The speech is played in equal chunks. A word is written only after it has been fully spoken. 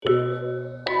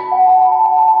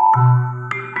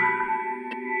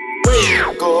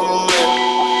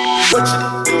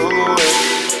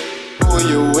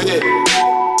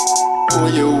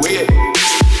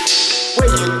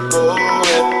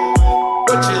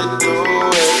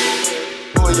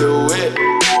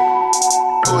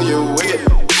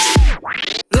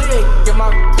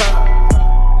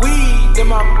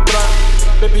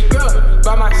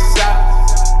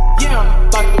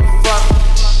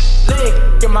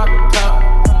my cup,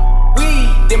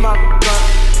 weed in my blunt.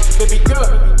 Baby girl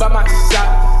by my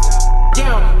side,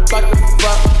 yeah, I'm about to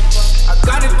fuck. I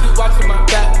gotta keep watching my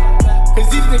back, cause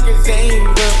these niggas ain't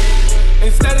real.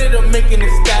 Instead of them making a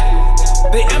stat,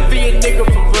 they envy a nigga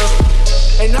for real.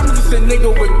 And I'm just a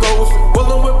nigga with goals,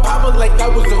 rolling with power like I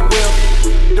was a will.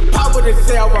 The power to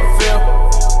say how I feel,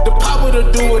 the power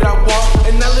to do what I want.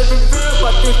 And I live in fear if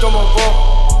I think I'm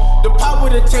wrong. The power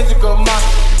to change a girl mind.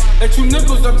 Like you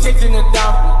niggas, I'm chasing it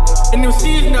down. And if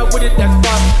she's not with it, that's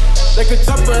fine. Like a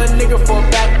jumper, a nigga fall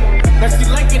back. Now she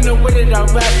liking the way that I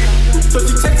rap, so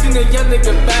she texting a young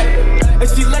nigga back, and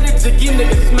she let it jiggy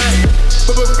nigga smack.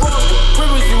 But before, where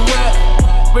was you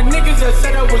at? When niggas that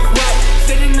said I was whack,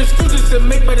 sitting in the school just to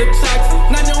make better tracks,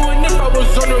 not knowing if I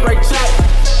was on the right track.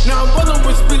 Now I'm rolling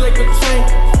with speed like a train,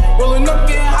 rolling up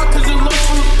getting hot cause it looks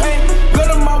full of pain.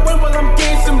 Blood on my way while I'm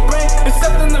getting some brain,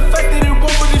 accepting the fact that it won't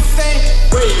be the same.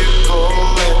 Where you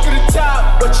going? To the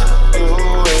top, what you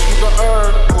doing? You gon'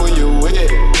 earn who you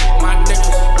with, my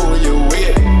niggas, who you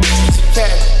with.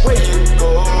 Where you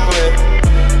going?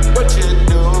 What you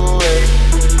doing?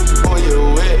 Who you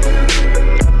with?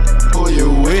 Who you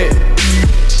with?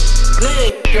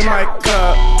 Lick in my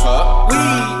cup,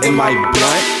 weed in my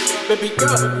blunt. Baby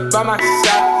girl by my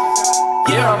side,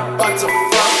 yeah, I'm about to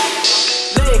fuck.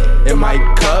 Lick in my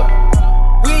cup,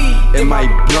 weed in my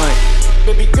blunt.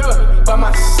 Baby girl by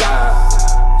my side,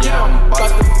 yeah, I'm about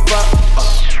to fuck.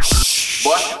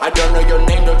 Boy, I don't know your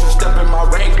name, don't you step in my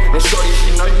range. And shorty,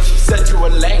 she know you, she said you a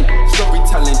lame.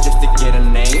 Storytelling just to get a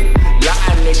name.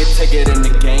 Lying nigga, take it in the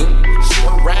game.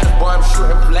 Shooting rats, boy, I'm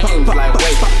shooting flames. Like,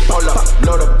 wait, hold up,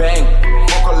 know the bang.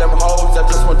 Fuck all them hoes, I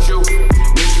just want you.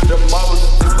 Need you the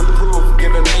most, just the proof.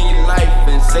 Giving me life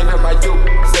and saving my youth,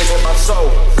 saving my soul.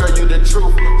 Girl, you the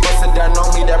truth. Bustin' down on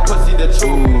me, that pussy the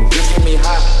truth. You give me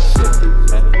hot shit,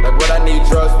 man. Like what I need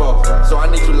drugs for. So I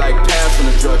need you like cash from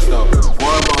the drugstore.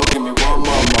 One more, give me one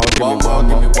more,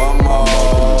 give me one more.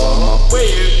 Where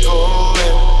you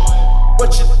going?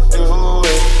 What you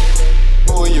doing?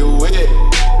 Who you with?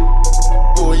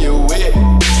 Who you with?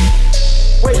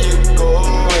 Where you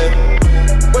going?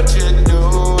 What you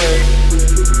doing?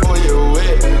 Who you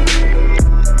with?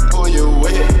 Who you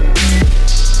with?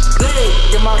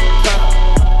 Lick in my cup,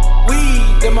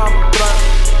 weed in my blunt.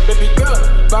 Baby girl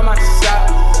by my side,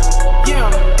 yeah,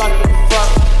 I'm about to fuck.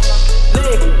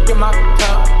 Lick in my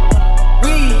cup,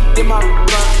 weed in my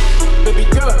blunt. Baby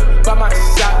girl by my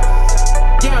side,